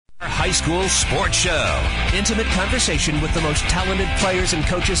High School Sports Show. Intimate conversation with the most talented players and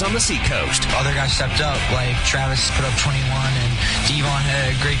coaches on the Seacoast. Other guys stepped up, like Travis put up 21 and Devon had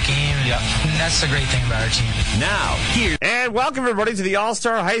a great game. And that's the great thing about our team. Now, here. And welcome, everybody, to the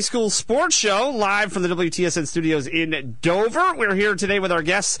All-Star High School Sports Show, live from the WTSN studios in Dover. We're here today with our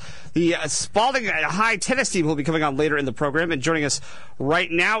guests, the Spalding High tennis team, who will be coming on later in the program. And joining us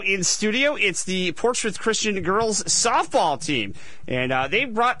right now in studio, it's the Portsmouth Christian girls softball team. And they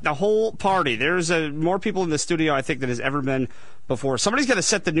brought the whole party. There's more people in the studio, I think, than has ever been before. Somebody's going to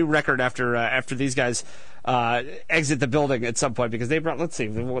set the new record after these guys exit the building at some point, because they brought, let's see,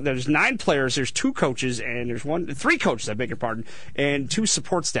 there's 9 players, there's 2 coaches, and there's 3 coaches, I beg your pardon, and 2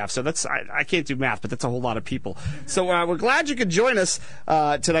 support staff. So that's, I can't do math, but that's a whole lot of people. So we're glad you could join us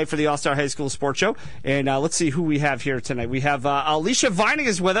tonight for the All-Star High School Sports Show. And let's see who we have here tonight. We have Alicia Vining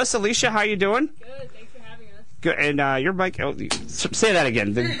is with us. Alicia, how you doing? Good, thanks for having us. Good. And your mic, say that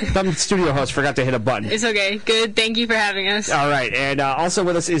again. The dumb studio host forgot to hit a button. It's okay. Good, thank you for having us. All right. And also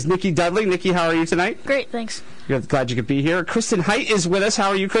with us is Nikki Dudley. Nikki, how are you tonight? Great, thanks. Good. Glad you could be here. Kristen Height is with us. How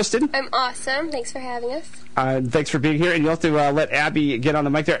are you, Kristen? I'm awesome. Thanks for having us. Thanks for being here. And you'll have to let Abby get on the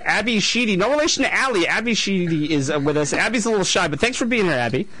mic there. Abby Sheedy. No relation to Allie. Abby Sheedy is with us. Abby's a little shy, but thanks for being here,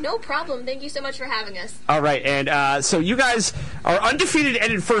 Abby. No problem. Thank you so much for having us. All right. And so you guys are undefeated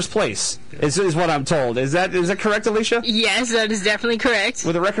and in first place, is what I'm told. Is that correct, Alicia? Yes, that is definitely correct.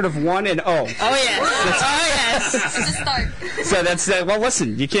 With a record of 1-0. Oh, yes. It's a start. So that's well.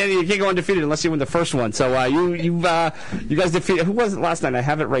 Listen, you can't go undefeated unless you win the first one. So you guys defeated. Who was it last night? I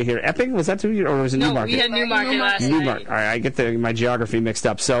have it right here. Epping, was that 2 years, or was it Newmarket? We had Newmarket last night. Newmarket. All right, I get my geography mixed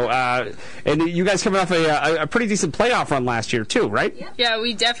up. So and you guys coming off a pretty decent playoff run last year too, right? Yeah,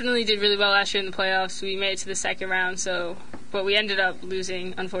 we definitely did really well last year in the playoffs. We made it to the second round, but we ended up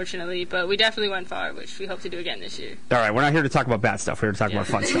losing, unfortunately. But we definitely went far, which we hope to do again this year. All right, we're not here to talk about bad stuff. We're here to talk about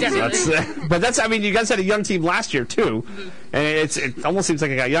fun stuff. Definitely. I mean, you guys had a young team last year too, and it almost seems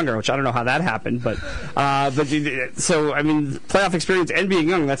like it got younger, which I don't know how that happened. But so I mean, playoff experience and being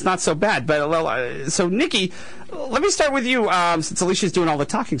young, that's not so bad. But so Nikki, let me start with you, since Alicia's doing all the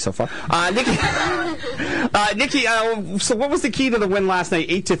talking so far. Nikki, so what was the key to the win last night,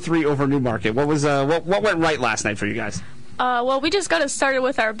 8-3 over Newmarket? What was what went right last night for you guys? Well, we just got it started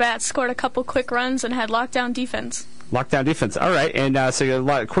with our bats, scored a couple quick runs, and had lockdown defense. Lockdown defense. All right, and so you had a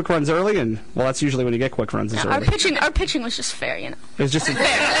lot of quick runs early, and well, that's usually when you get quick runs. Our pitching was just fair, you know. It was just Hold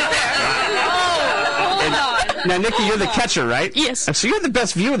on. Now, Nikki, you're the catcher, right? Yes. So you have the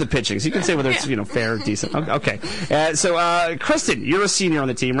best view of the pitching, so you can say whether it's fair or decent. Okay. So Kristen, you're a senior on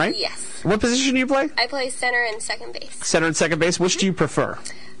the team, right? Yes. What position do you play? I play center and second base. Center and second base. Which do you prefer?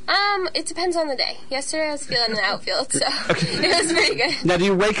 It depends on the day. Yesterday I was feeling the outfield, so it was pretty good. Now, do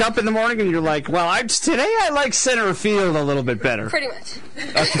you wake up in the morning and you're like, well, today I like center field a little bit better? Pretty much.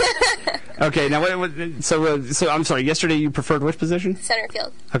 Okay. Now, so I'm sorry. Yesterday you preferred which position? Center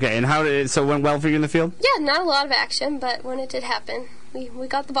field. Okay. And it went well for you in the field? Yeah, not a lot of action, but when it did happen, we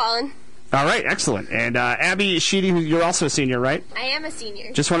got the ball in. All right, excellent. And Abby Sheedy, you're also a senior, right? I am a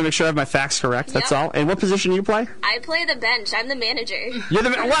senior. Just want to make sure I have my facts correct. That's all. And what position do you play? I play the bench. I'm the manager. You're the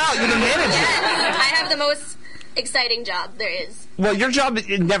manager. Yes, I have the most exciting job there is. Well, your job,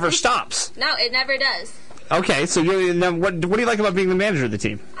 it never stops. No, it never does. Okay, so what do you like about being the manager of the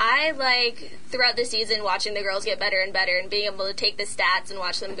team? I like, throughout the season, watching the girls get better and better and being able to take the stats and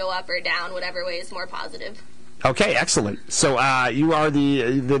watch them go up or down, whatever way is more positive. Okay, excellent. So you are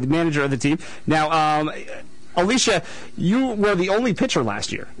the manager of the team. Now, Alicia, you were the only pitcher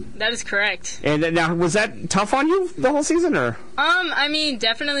last year. That is correct. And now, was that tough on you the whole season, or? I mean,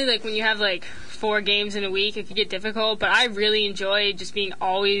 definitely, like, when you have, 4 games in a week, it could get difficult, but I really enjoy just being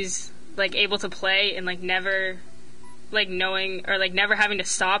always, able to play and, never, knowing, or, never having to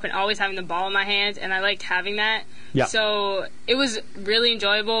stop and always having the ball in my hands, and I liked having that. Yeah. So it was really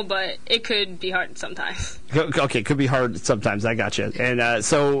enjoyable, but it could be hard sometimes. Okay, could be hard sometimes. I got you. And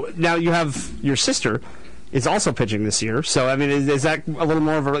so now you have your sister is also pitching this year. So, I mean, is that a little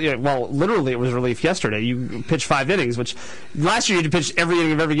more of a... well, literally, it was relief yesterday. You pitched 5 innings, which last year you had to pitch every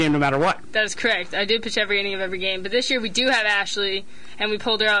inning of every game no matter what. That is correct. I did pitch every inning of every game. But this year we do have Ashley, and we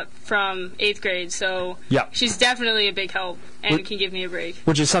pulled her up from 8th grade. So she's definitely a big help and can give me a break.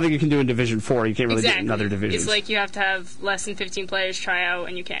 Which is something you can do in Division 4. You can't really do it in other divisions. It's like you have to have less than 15 players try out,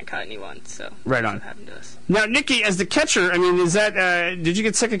 and you can't cut anyone. So right on. That's what happened to us. Now, Nikki, as the catcher, I mean, is that... did you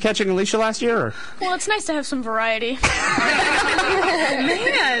get sick of catching Alicia last year? Or? Well, it's nice to have some variety.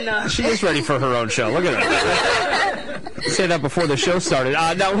 Man, enough. She is ready for her own show. Look at her. Say that before the show started.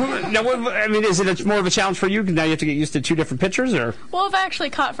 I mean, is it more of a challenge for you? Now you have to get used to 2 different pitchers, or? Well, I've actually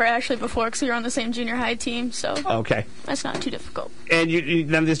caught for Ashley before because we were on the same junior high team, so okay, that's not too difficult. And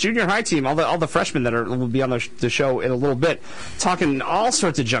then this junior high team, all the freshmen that will be on the show in a little bit, talking all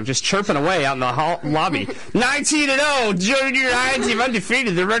sorts of junk, just chirping away out in the lobby. 19-0, junior high team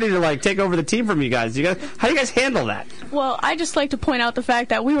undefeated. They're ready to take over the team from you guys. How do you guys handle that? Well, I just like to point out the fact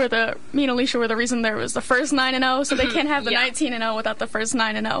that me and Alicia were the reason there was the first 9-0, so they can't have the 19-0 without the first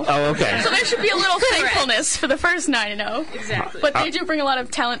 9-0. Oh, okay. So there should be a little thankfulness for the first 9-0. Exactly. But they do bring a lot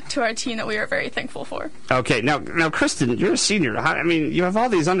of talent to our team that we are very thankful for. Okay, now, Kristen, you're a senior. I mean, you have all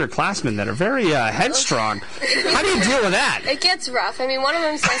these underclassmen that are very headstrong. How do you deal with that? It gets rough. I mean, one of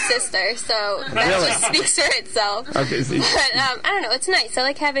them's my sister, so that just speaks for itself. Okay. But I don't know. It's nice. I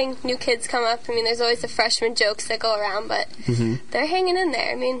like having new kids come up. I mean, there's always the freshman jokes that go around, but they're hanging in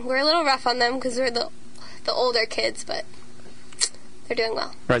there. I mean, we're a little rough on them because we're the older kids, but they're doing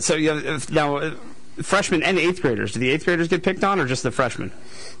well. Right. So you have, now, freshmen and 8th graders. Do the 8th graders get picked on, or just the freshmen?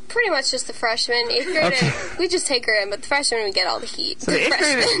 Pretty much just the freshmen. 8th grader, we just take her in, but the freshmen, we get all the heat. So the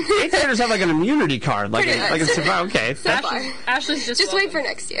 8th graders have an immunity card. Okay. Ashley's just wait for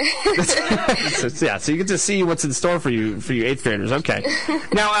next year. So you get to see what's in store for you 8th graders. Okay.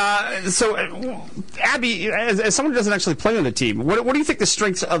 Now, Abby, as someone who doesn't actually play on the team, what do you think the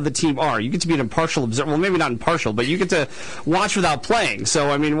strengths of the team are? You get to be an impartial observer. Well, maybe not impartial, but you get to watch without playing.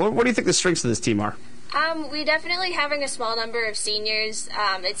 So, I mean, what do you think the strengths of this team are? We definitely, having a small number of seniors,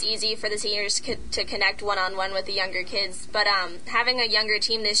 it's easy for the seniors to connect one-on-one with the younger kids. But having a younger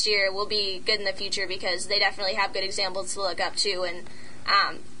team this year will be good in the future because they definitely have good examples to look up to and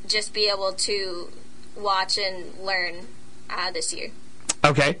just be able to watch and learn this year.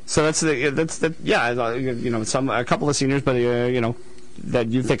 Okay, so that's a couple of seniors, but that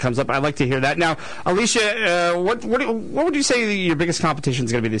you think comes up. I'd like to hear that. Now, Alicia, what would you say your biggest competition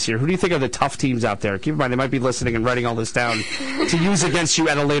is going to be this year? Who do you think are the tough teams out there? Keep in mind, they might be listening and writing all this down to use against you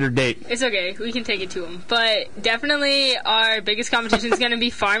at a later date. It's okay. We can take it to them. But definitely our biggest competition is going to be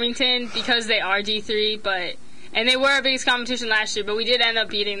Farmington because they are D3, and they were our biggest competition last year, but we did end up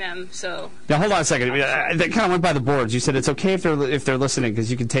beating them. So now, hold on a second. They kind of went by the boards. You said it's okay if they're listening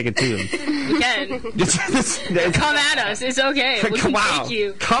because you can take it to them. We can. Come at us. It's okay. We can take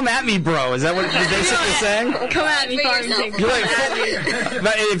you. Come at me, bro. Is that what you're basically saying? Come at me, Farmington.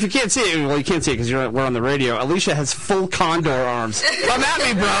 But if you can't see it, well, you can't see it because we're on the radio. Alicia has full condor arms. Come at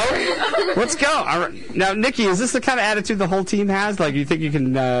me, bro. Let's go. All right. Now, Nikki, is this the kind of attitude the whole team has? Like, you think you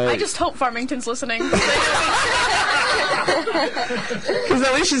can... I just hope Farmington's listening. Because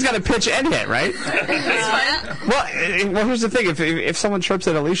at least she's got a pitch and hit, right? Well, here's the thing: if someone chirps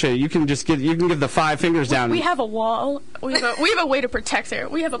at Alicia, you can give the 5 fingers down. We have a wall. We have a way to protect her.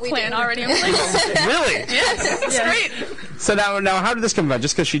 We have a plan already in place. Really? Yes. It's great. So now, how did this come about?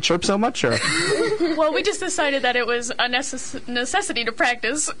 Just because she chirps so much, or? Well, we just decided that it was a necessity to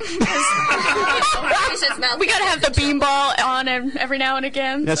practice. We got to have the beanball on every now and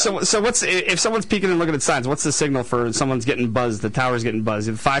again. Yeah. So what's if someone's peeking and looking at signs? What's the signal for someone's getting buzzed? The tower's getting buzzed.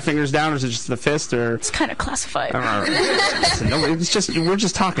 Is it 5 fingers down, or is it just the fist? Or it's kind of classified. Listen, no, it's just we're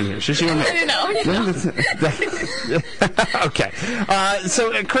just talking here. It's just you and me. Okay.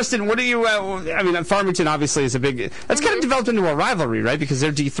 So, Kristen, what do you? I mean, Farmington obviously is a big. That's kind of developed into a rivalry, right? Because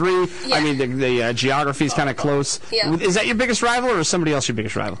they're D3. Yeah. I mean, the geography is kind of close. Yeah. Is that your biggest rival, or is somebody else your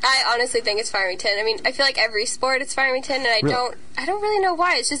biggest rival? I honestly think it's Farmington. I mean, I feel like every sport it's Farmington, and I don't really know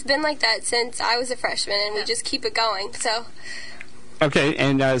why. It's just been like that since I was a freshman, and we just keep it going. So. Okay,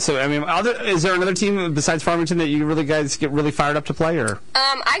 and so I mean, is there another team besides Farmington that you guys get really fired up to play, or?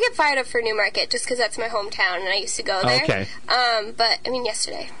 I get fired up for Newmarket just because that's my hometown and I used to go there. Okay. But I mean,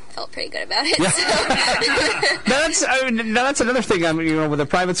 yesterday felt pretty good about it. Yeah. So. That's another thing. I mean, with a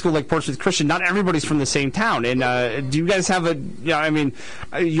private school like Portsmouth Christian, not everybody's from the same town. And do you guys have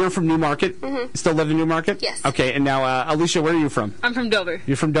you're from Newmarket. Mm-hmm. Still live in Newmarket? Yes. Okay. And now, Alicia, where are you from? I'm from Dover.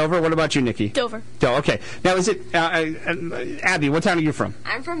 You're from Dover. What about you, Nikki? Dover. Okay. Now, is it Abby? What town are you from?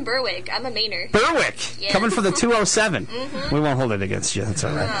 I'm from Berwick. I'm a Mainer. Berwick, yes. Coming for the 207. Mm-hmm. We won't hold it against you. That's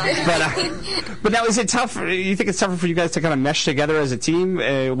all right. But now, is it tough? You think it's tougher for you guys to kind of mesh together as a team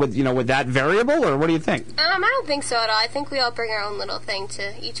with that variable, or what do you think? I don't think so at all. I think we all bring our own little thing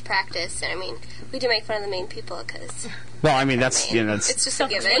to each practice, and I mean, we do make fun of the main people because. Well, I mean, it's just a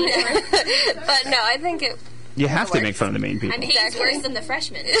given. But no, I think You have to make fun of the main people. I mean, he's worse than the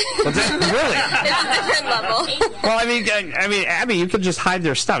freshmen. Really? It's a different level. Well, I mean, Abby, you could just hide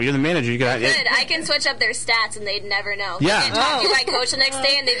their stuff. You're the manager. You could. I can switch up their stats, and they'd never know. Yeah. I'd talk to my coach the next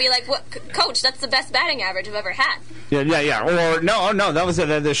day, and they'd be like, "What, coach? That's the best batting average I've ever had." Yeah. Or no, that was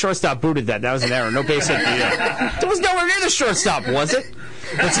the shortstop booted that. That was an error. No base hit. There was nowhere near the shortstop, was it?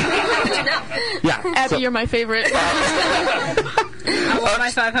 Yeah. Abby, you're my favorite. I want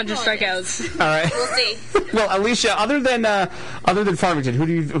my 500 strikeouts. All right. We'll see. Well, Alicia, other than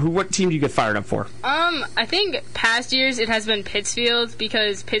Farmington, what team do you get fired up for? I think past years it has been Pittsfield,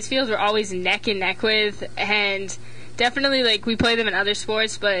 because Pittsfield we're always neck and neck with, and definitely like we play them in other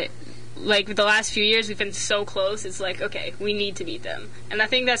sports, but like the last few years we've been so close. It's like, okay, we need to beat them, and I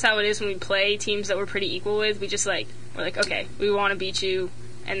think that's how it is when we play teams that we're pretty equal with. We're like, okay, we want to beat you,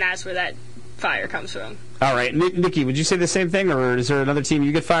 and that's where that fire comes from. All right, Nikki, would you say the same thing, or is there another team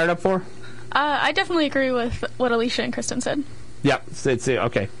you get fired up for? I definitely agree with what Alicia and Kristen said. Yeah, it's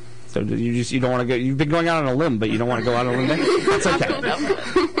okay. So you don't want to go. You've been going out on a limb, but you don't want to go out on a limb. That's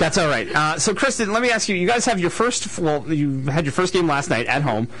okay. That's all right. So Kristen, let me ask you. You guys have your first. Well, you had your first game last night at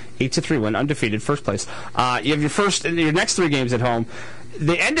home, 8-3 win, undefeated, first place. You have your next 3 games at home.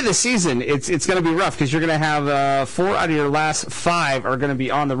 The end of the season, it's going to be rough because you're going to have 4 out of your last 5 are going to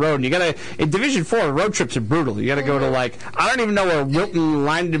be on the road. And you got to in Division 4, road trips are brutal. You got to go to I don't even know where Wilton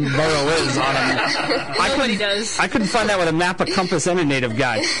Lyndonborough is on them. I couldn't find that with a map, a compass, and a native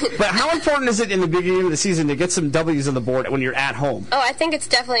guide. But how important is it in the beginning of the season to get some W's on the board when you're at home? Oh, I think it's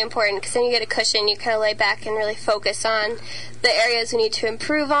definitely important because then you get a cushion. You kind of lay back and really focus on the areas we need to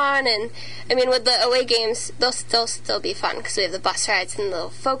improve on. And I mean, with the away games, they'll still be fun because we have the bus rides and the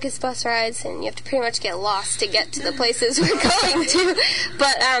focus bus rides, and you have to pretty much get lost to get to the places we're going to.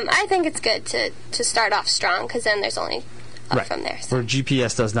 But I think it's good to start off strong because then there's only up from there. So. Where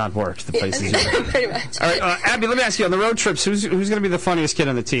GPS does not work, the places you're pretty much. All right, Abby, let me ask you, on the road trips, who's going to be the funniest kid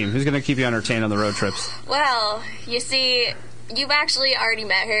on the team? Who's going to keep you entertained on the road trips? Well, you see, you've actually already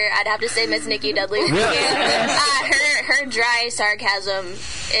met her. I'd have to say Miss Nikki Dudley. Really? Her dry sarcasm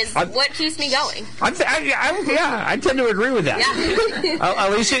is what keeps me going. I tend to agree with that. Yeah.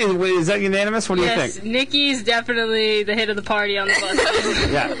 Alicia, is that unanimous? What do you think? Nikki's definitely the hit of the party on the bus.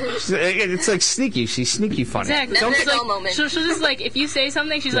 Yeah. It's like sneaky. She's sneaky funny. Exactly. Never a dull moment. She'll just if you say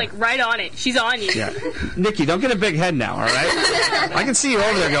something, she's right on it. She's on you. Yeah. Nikki, don't get a big head now, all right? I can see you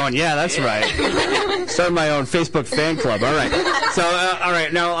over there going, yeah, that's right. Start my own Facebook fan club. All right. So, all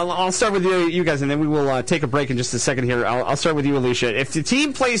right. Now, I'll start with you guys, and then we will take a break in just a second here. I'll start with you, Alicia. If the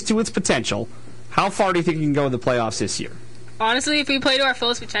team plays to its potential, how far do you think you can go in the playoffs this year? Honestly, if we play to our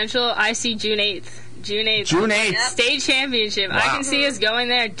fullest potential, I see June 8th. June 8th. State championship. Wow. I can see us going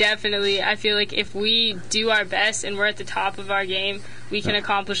there, definitely. I feel like if we do our best and we're at the top of our game, we can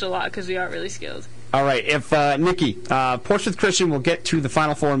accomplish a lot because we are really skilled. All right. If, Nikki, Portsmouth Christian will get to the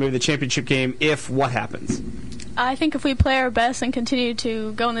Final Four and maybe the championship game if what happens? I think if we play our best and continue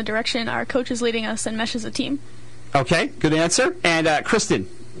to go in the direction our coach is leading us and mesh as a team. Okay, good answer. And Kristen,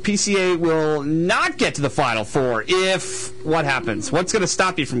 PCA will not get to the Final Four if what happens? What's going to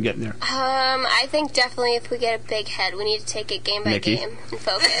stop you from getting there? I think definitely if we get a big head, we need to take it game by Nikki. game and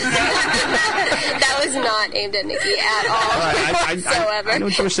focus. That was not aimed at Nikki at all whatsoever. I know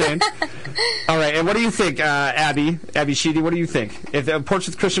what you were saying. All right, and what do you think, Abby Sheedy, what do you think? If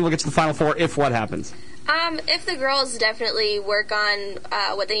Portsmouth Christian will get to the Final Four, if what happens? If the girls definitely work on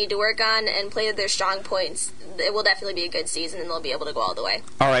what they need to work on and play to their strong points, it will definitely be a good season and they'll be able to go all the way.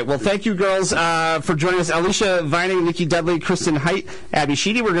 All right. Well, thank you, girls, for joining us. Alicia Vining, Nikki Dudley, Kristen Height, Abby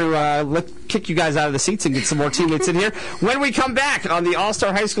Sheedy. We're going to kick you guys out of the seats and get some more teammates in here. When we come back on the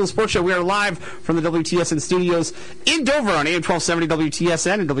All-Star High School Sports Show, we are live from the WTSN studios in Dover on AM 1270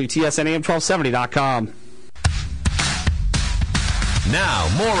 WTSN and WTSN AM1270.com. Now,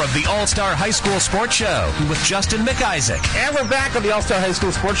 more of the All-Star High School Sports Show with Justin McIsaac. And we're back on the All-Star High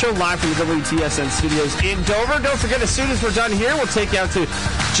School Sports Show, live from the WTSN studios in Dover. Don't forget, as soon as we're done here, we'll take you out to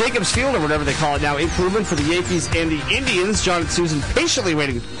Jacobs Field, or whatever they call it now, in Cleveland, for the Yankees and the Indians. John and Susan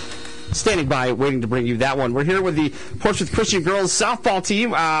patiently standing by, waiting to bring you that one. We're here with the Portsmouth Christian girls softball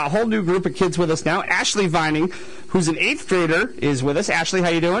team. A whole new group of kids with us now. Ashley Vining, who's an 8th grader, is with us. Ashley, how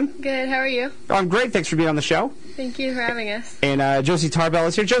you doing? Good. How are you? I'm great. Thanks for being on the show. Thank you for having us. And Josie Tarbell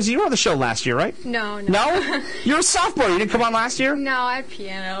is here. Josie, you were on the show last year, right? No? You're a sophomore. You didn't come on last year? No, I had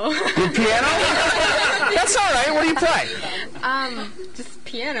piano. You had piano? That's all right. What do you play? Just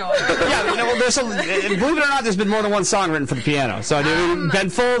piano. Believe it or not, there's been more than one song written for the piano. So Ben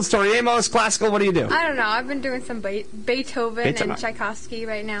Folds, Tori Amos, classical. What do you do? I don't know. I've been doing some Beethoven and Tchaikovsky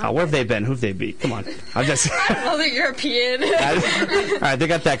right now. Oh, where have they been? Who have they beat? Come on. I don't know. They're European. All right, they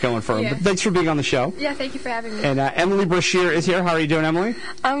got that going for them. Yeah. But thanks for being on the show. Yeah, thank you for having me. And Emily Brashear is here. How are you doing, Emily?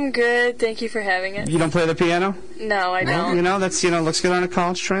 I'm good. Thank you for having us. You don't play the piano? No, I don't. Well, that's looks good on a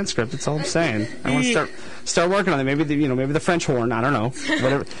college transcript. That's all I'm saying. I want to start working on it. Maybe the French horn. I don't know.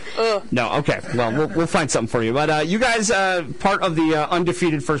 Whatever. No. Okay. Well, we'll find something for you. But you guys, part of the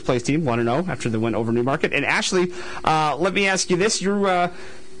undefeated first place team, 1-0 after the win over Newmarket. And Ashley, let me ask you this: You're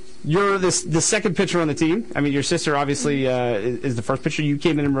the second pitcher on the team. I mean, your sister obviously is the first pitcher. You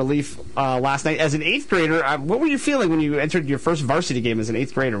came in relief last night as an 8th grader. What were you feeling when you entered your first varsity game as an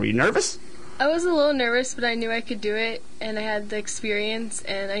 8th grader? Were you nervous? I was a little nervous, but I knew I could do it, and I had the experience,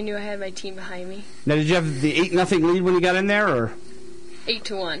 and I knew I had my team behind me. Now, did you have the 8-0 lead when you got in there, or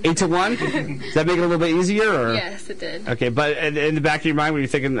 8-1? 8-1? Does that make it a little bit easier, or? Yes, it did. Okay, but in the back of your mind, were you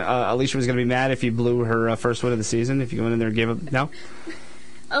thinking Alicia was going to be mad if you blew her first win of the season? If you went in there and gave up? No.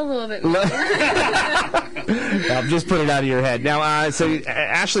 A little bit more. Just put it out of your head. Now, so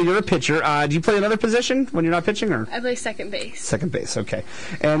Ashley, you're a pitcher. Do you play another position when you're not pitching, or? I play second base. Second base, okay.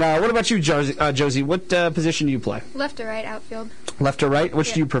 And what about you, Josie? What position do you play? Left or right, outfield. Left or right?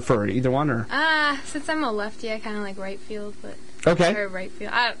 Which do you prefer? Either one, or? Since I'm a lefty, I kind of like right field, but. Okay. Or right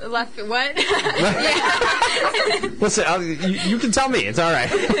field. Left. What? Listen, you can tell me. It's all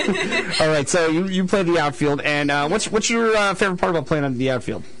right. All right. So you play the outfield, and what's your favorite part about playing on the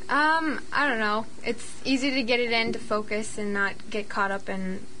outfield? I don't know. It's easy to get it in, to focus and not get caught up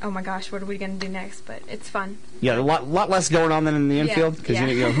in, oh my gosh, what are we going to do next? But it's fun. Yeah, a lot less going on than in the infield, because you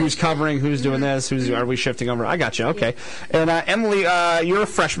know who's covering, who's doing this, are we shifting over? I got you. Okay. And Emily, you're a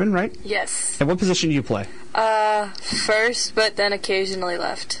freshman, right? Yes. And what position do you play? First, but then occasionally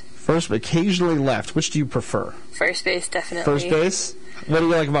left. First, but occasionally left. Which do you prefer? First base, definitely. First base? What do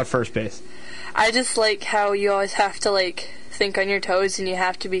you like about first base? I just like how you always have to think on your toes, and you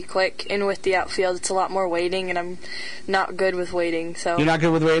have to be quick. And with the outfield, it's a lot more waiting, and I'm not good with waiting. So you're not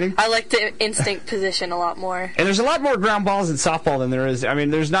good with waiting? I like the instinct position a lot more. And there's a lot more ground balls in softball than there is. I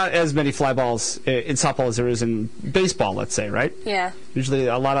mean, there's not as many fly balls in softball as there is in baseball, let's say, right? Yeah. Usually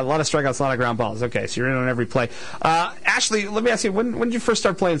a lot of strikeouts, a lot of ground balls. Okay, so you're in on every play. Ashley, let me ask you, when did you first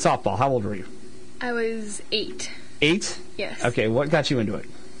start playing softball? How old were you? I was 8. 8? Yes. Okay, what got you into it?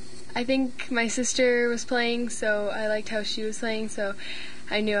 I think my sister was playing, so I liked how she was playing, so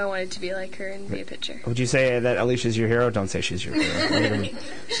I knew I wanted to be like her and be a pitcher. Would you say that Alicia's your hero? Don't say she's your hero.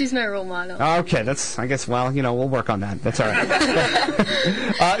 She's my role model. Okay, we'll work on that. That's all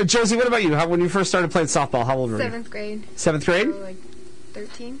right. Josie, what about you? When you first started playing softball, how old were you? 7th grade. 7th grade? So,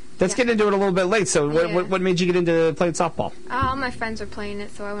 13. Let's get into it a little bit late. So what made you get into playing softball? All my friends were playing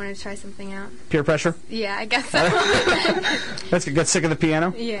it, so I wanted to try something out. Peer pressure? Yeah, I guess so. That's good. Got sick of the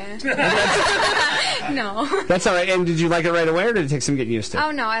piano? Yeah. No. That's all right. And did you like it right away, or did it take some getting used to?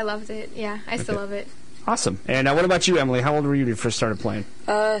 Oh, no, I loved it. Yeah, I still love it. Awesome. And what about you, Emily? How old were you when you first started playing?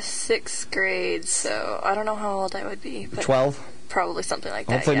 6th grade, so I don't know how old I would be. 12? Probably something like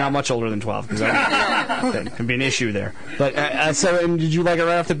that. Hopefully not much older than 12, because that can be an issue there. But and did you like it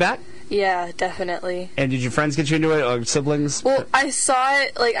right off the bat? Yeah, definitely. And did your friends get you into it, or siblings? Well, I saw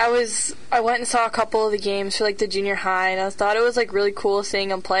it, I went and saw a couple of the games for, the junior high, and I thought it was, really cool seeing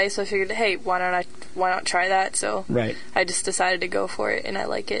them play, so I figured, hey, why not try that? So I just decided to go for it, and I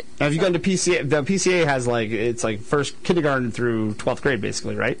like it. Now, have you gone to PCA? The PCA has, it's first kindergarten through 12th grade,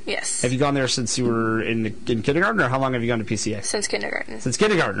 basically, right? Yes. Have you gone there since you were in kindergarten, or how long have you gone to PCA? Since kindergarten. Since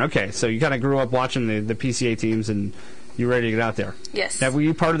kindergarten, okay. So you kind of grew up watching the PCA teams, and you're ready to get out there. Yes. Now, were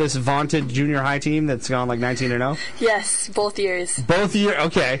you part of this vaunted junior high team that's gone 19-0? Yes, both years. Both years.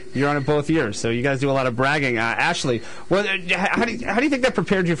 Okay, you're on it both years. So you guys do a lot of bragging. Ashley, how do you think that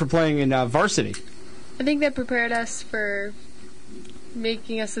prepared you for playing in varsity? I think that prepared us for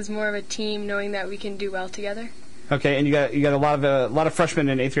making us as more of a team, knowing that we can do well together. Okay, and you got a lot of freshmen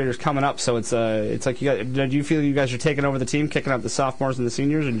and 8th graders coming up. So it's like do you feel you guys are taking over the team, kicking out the sophomores and the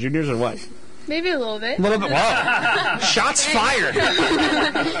seniors and juniors, or what? Maybe a little bit. A little bit. Wow. Shots fired.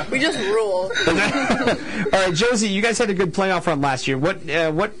 We just rule. All right, Josie, you guys had a good playoff run last year. What do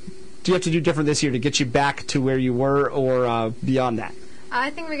you have to do different this year to get you back to where you were, or beyond that? I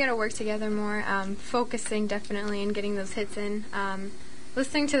think we got to work together more, focusing definitely and getting those hits in,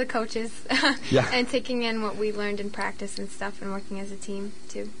 listening to the coaches, and taking in what we learned in practice and stuff, and working as a team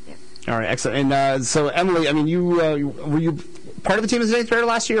too. Yeah. All right, excellent. And so, Emily, I mean, were you part of the team as an 8th grader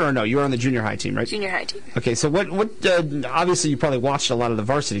last year, or no? You were on the junior high team, right? Junior high team. Okay, so what obviously you probably watched a lot of the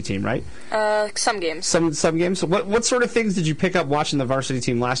varsity team, right? Some games. Some games. So what sort of things did you pick up watching the varsity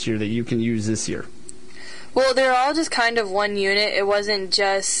team last year that you can use this year? Well, they're all just kind of one unit. It wasn't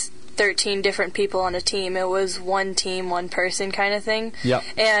just 13 different people on a team. It was one team, one person kind of thing. Yep.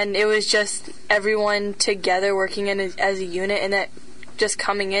 And it was just everyone together working as a unit, and that just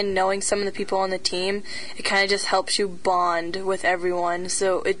coming in, knowing some of the people on the team, it kind of just helps you bond with everyone.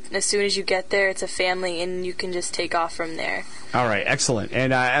 So as soon as you get there, it's a family, and you can just take off from there. All right, excellent.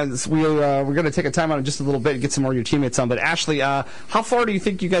 And as we're going to take a time out in just a little bit and get some more of your teammates on. But Ashley, how far do you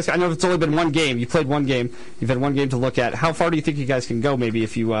think you guys? I know it's only been one game. You played one game. You've had one game to look at. How far do you think you guys can go? Maybe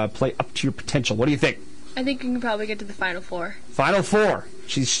if you play up to your potential. What do you think? I think you can probably get to the Final Four. Final Four.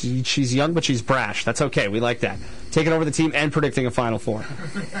 She's young, but she's brash. That's okay. We like that. Taking over the team and predicting a Final Four.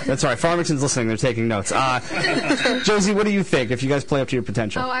 That's all right. Farmington's listening. They're taking notes. Josie, what do you think if you guys play up to your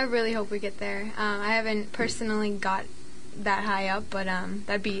potential? Oh, I really hope we get there. I haven't personally got that high up, but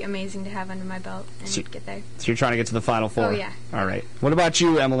that'd be amazing to have under my belt and get there. So you're trying to get to the Final Four? Oh, yeah. All right. What about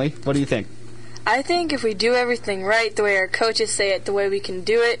you, Emily? What do you think? I think if we do everything right, the way our coaches say it, the way we can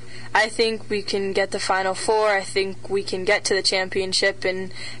do it, I think we can get the Final Four. I think we can get to the championship,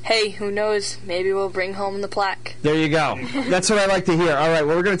 and hey, who knows, maybe we'll bring home the plaque. There you go. That's what I like to hear. All right,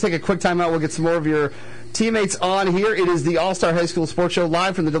 well, we're going to take a quick time out. We'll get some more of your teammates on here. It is the All-Star High School Sports Show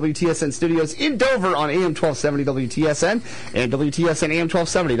live from the WTSN studios in Dover on AM 1270 WTSN and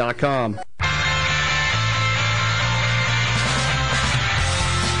WTSNAM1270.com.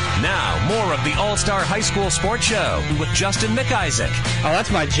 Now, more of the All-Star High School Sports Show with Justin McIsaac. Oh, that's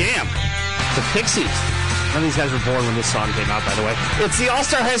my jam. The Pixies. None of these guys were born when this song came out, by the way. It's the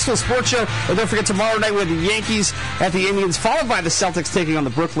All-Star High School Sports Show. And don't forget, tomorrow night we have the Yankees at the Indians, followed by the Celtics taking on the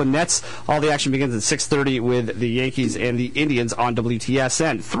Brooklyn Nets. All the action begins at 6:30 with the Yankees and the Indians on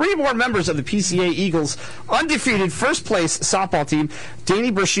WTSN. 3 more members of the PCA Eagles' undefeated first-place softball team.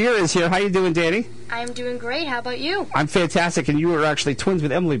 Danny Brashear is here. How you doing, Danny? I'm doing great. How about you? I'm fantastic, and you were actually twins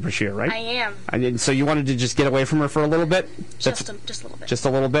with Emily Brashear, right? I am. And so you wanted to just get away from her for a little bit? Just a little bit. Just a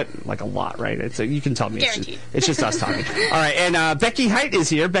little bit? Like a lot, right? You can tell me. Guaranteed. It's just us talking. All right, and Becky Height is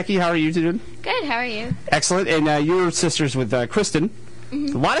here. Becky, how are you doing? Good, how are you? Excellent, and you're sisters with Kristen.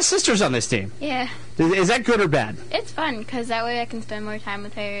 Mm-hmm. A lot of sisters on this team. Yeah. Is that good or bad? It's fun, because that way I can spend more time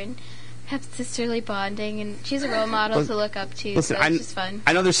with her and have sisterly bonding, and she's a role model to look up to, so it's just fun.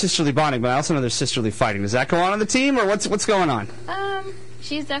 I know there's sisterly bonding, but I also know there's sisterly fighting. Does that go on the team, or what's going on?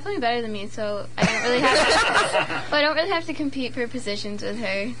 She's definitely better than me, so I don't really have to compete for positions with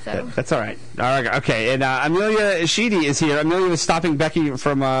her. So that's all right. All right, okay. And Amelia Sheedy is here. Amelia was stopping Becky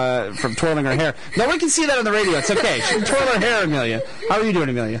from twirling her hair. No one can see that on the radio. It's okay. She can twirl her hair, Amelia. How are you doing,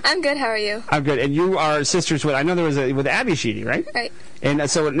 Amelia? I'm good. How are you? I'm good. And you are sisters with? I know there was with Abby Sheedy, right? Right. And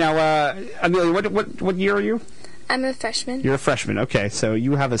so now, Amelia, what year are you? I'm a freshman. You're a freshman. Okay. So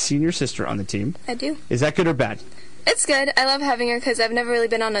you have a senior sister on the team. I do. Is that good or bad? It's good. I love having her because I've never really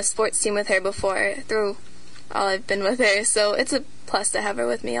been on a sports team with her before through all I've been with her, so it's a plus to have her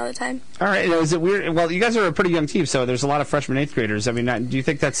with me all the time. All right. Is it weird? Well, you guys are a pretty young team, so there's a lot of freshman 8th graders. I mean, do you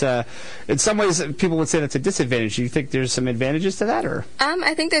think that's in some ways people would say that's a disadvantage? Do you think there's some advantages to that, or?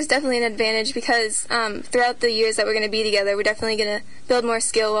 I think there's definitely an advantage because throughout the years that we're going to be together, we're definitely going to build more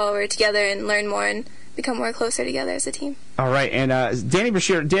skill while we're together and learn more and become more closer together as a team. All right. And Danny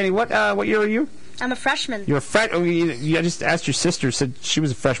Brashear, Danny, what year are you? I'm a freshman. You're a freshman. I just asked your sister, said she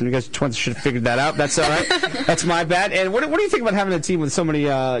was a freshman. You guys twins should have figured that out. That's all right. That's my bad. And what do you think about having a team with so many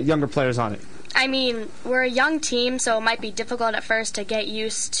younger players on it? I mean, we're a young team, so it might be difficult at first to get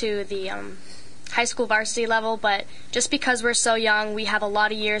used to the high school varsity level, but just because we're so young, we have a lot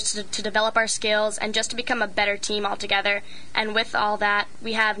of years to develop our skills and just to become a better team altogether. And with all that,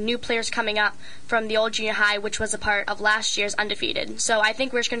 we have new players coming up from the old junior high, which was a part of last year's undefeated. So I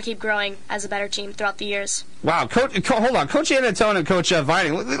think we're just going to keep growing as a better team throughout the years. Wow. Hold on. Coach Anatone and Coach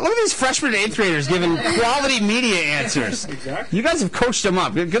Vining, look at these freshman 8th graders giving quality media answers. Exactly. You guys have coached them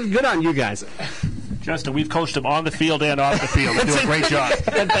up. Good on you guys. Justin, we've coached them on the field and off the field. They do a great job.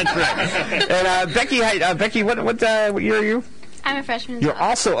 That's right. And Becky, Becky, what year are you? I'm a freshman. You're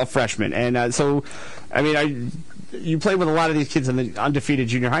also a freshman, and so, I mean, you play with a lot of these kids on the undefeated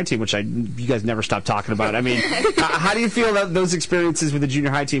junior high team, which you guys never stop talking about. I mean, how do you feel that those experiences with the junior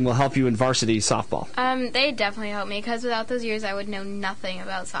high team will help you in varsity softball? They definitely help me, because without those years, I would know nothing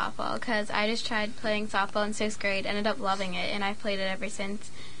about softball, because I just tried playing softball in 6th grade, ended up loving it, and I've played it ever since.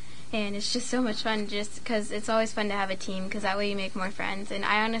 And it's just so much fun just because it's always fun to have a team because that way you make more friends. And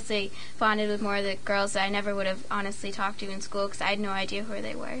I honestly bonded with more of the girls that I never would have honestly talked to in school because I had no idea who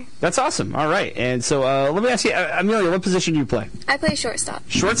they were. That's awesome. All right. And so let me ask you, Amelia, what position do you play? I play shortstop.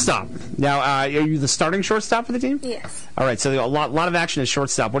 Shortstop. Now, are you the starting shortstop for the team? Yes. All right. So a lot of action is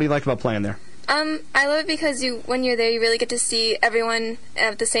shortstop. What do you like about playing there? I love it because when you're there, you really get to see everyone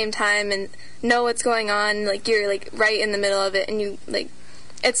at the same time and know what's going on. Like, you're, like, right in the middle of it, and you, like,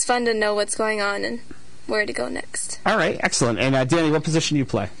 it's fun to know what's going on and where to go next. All right, excellent. And Danny, what position do you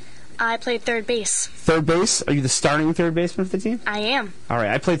play? I played third base. Third base? Are you the starting third baseman for the team? I am. All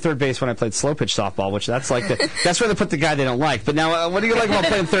right, I played third base when I played slow pitch softball, which that's like that's where they put the guy they don't like. But now, what do you like about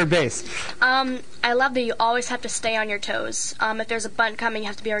playing third base? I love that you always have to stay on your toes. If there's a bunt coming, you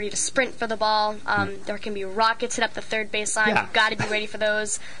have to be ready to sprint for the ball. There can be rockets hit up the third base line. Yeah. You've got to be ready for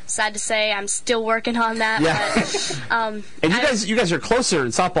those. Sad to say, I'm still working on that. Yeah. But, and you guys are closer in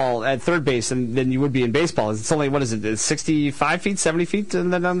softball at third base than you would be in baseball. It's only, what is it, 65 feet, 70 feet on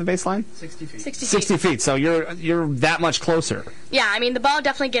the baseline? 60 feet. 60 feet. So you're that much closer. Yeah, I mean, the ball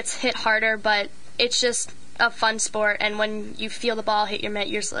definitely gets hit harder, but it's just a fun sport, and when you feel the ball hit your mitt,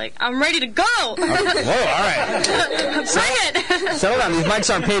 you're just like, I'm ready to go! Whoa, all right. Bring it! Settle down. These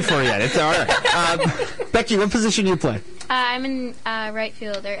mics aren't paid for yet. It's all right. Becky, what position do you play? I'm in right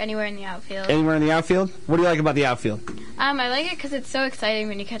field or anywhere in the outfield. Anywhere in the outfield? What do you like about the outfield? I like it because it's so exciting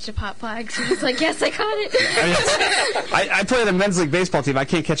when you catch a pop flag. So it's like, yes, I caught it. I play on a men's league baseball team. I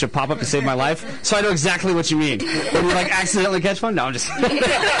can't catch a pop-up to save my life, so I know exactly what you mean. When you, like, accidentally catch one? No, I'm just...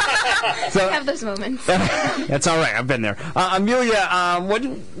 So, I have those moments. That's all right. I've been there. Amelia, what do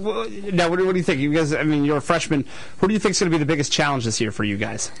you think? You guys, I mean, you're a freshman. Who do you think is going to be the biggest challenge this year for you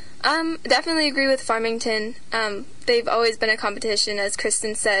guys? Definitely agree with Farmington. They've always been a competition, as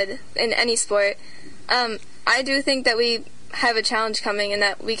Kristen said, in any sport. I do think that we have a challenge coming and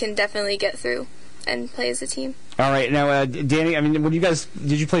that we can definitely get through and play as a team. All right. Now, Danny, I mean,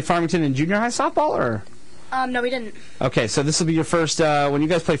 did you play Farmington in junior high softball, or? No, we didn't. Okay, so this will be your first, when you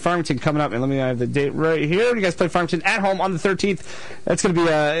guys play Farmington coming up, and let me have the date right here. When you guys play Farmington at home on the 13th, that's going to be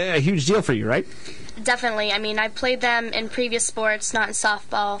a huge deal for you, right? Definitely. I mean, I've played them in previous sports, not in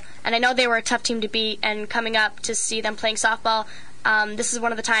softball, and I know they were a tough team to beat, and coming up to see them playing softball, this is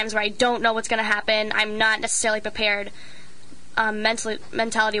one of the times where I don't know what's going to happen. I'm not necessarily prepared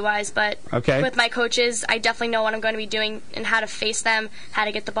mentality-wise, but with my coaches, I definitely know what I'm going to be doing and how to face them, how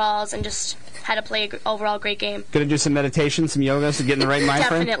to get the balls, and just how to play an overall great game. Going to do some meditation, some yoga, to get in the right mind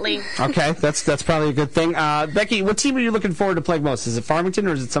frame? Definitely. Okay, that's probably a good thing. Becky, what team are you looking forward to playing most? Is it Farmington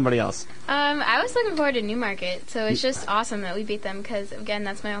or is it somebody else? I was looking forward to Newmarket, so it's just awesome that we beat them because, again,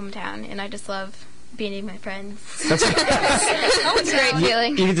 that's my hometown, and I just love beating my friends. That's it's a great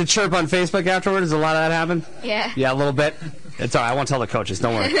feeling. You get to chirp on Facebook afterwards? Does a lot of that happen? Yeah. Yeah, a little bit? It's all right. I won't tell the coaches.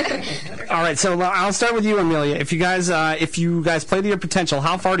 Don't worry. All right, so I'll start with you, Amelia. If you guys play to your potential,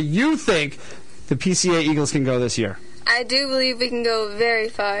 how far do you think the PCA Eagles can go this year? I do believe we can go very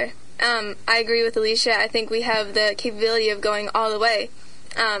far. I agree with Alicia. I think we have the capability of going all the way.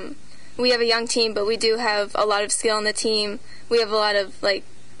 We have a young team, but we do have a lot of skill on the team. We have a lot of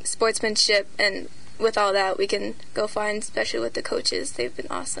sportsmanship, and with all that, we can go far, and especially with the coaches. They've been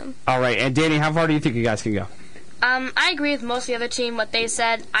awesome. All right, and Danny, how far do you think you guys can go? I agree with most of the other team, what they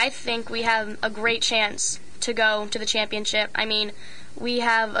said. I think we have a great chance to go to the championship. I mean, we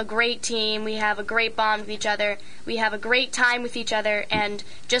have a great team. We have a great bond with each other. We have a great time with each other. And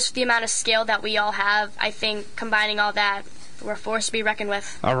just the amount of skill that we all have, I think combining all that, we're a force to be reckoned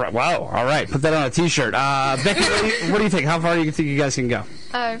with. All right. Wow. All right. Put that on a T-shirt. Becky, what do you think? How far do you think you guys can go?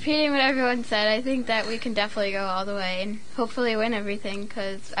 Repeating what everyone said, I think that we can definitely go all the way and hopefully win everything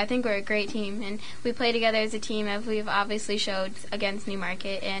because I think we're a great team and we play together as a team as we've obviously showed against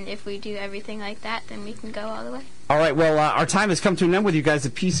Newmarket, and if we do everything like that, then we can go all the way. All right, well, our time has come to an end with you guys. The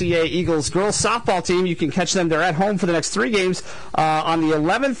PCA Eagles girls softball team, you can catch them. They're at home for the next 3 games. On the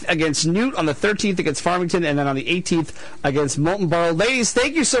 11th against Newt, on the 13th against Farmington, and then on the 18th against Moulton Borough. Ladies,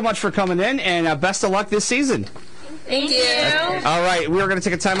 thank you so much for coming in, and best of luck this season. Thank you. All right, we are going to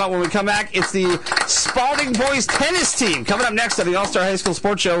take a timeout. When we come back, it's the Spalding boys tennis team coming up next on the All-Star High School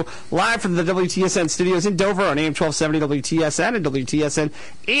Sports Show, live from the WTSN studios in Dover on AM 1270 WTSN and WTSN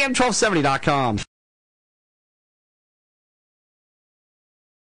AM1270.com.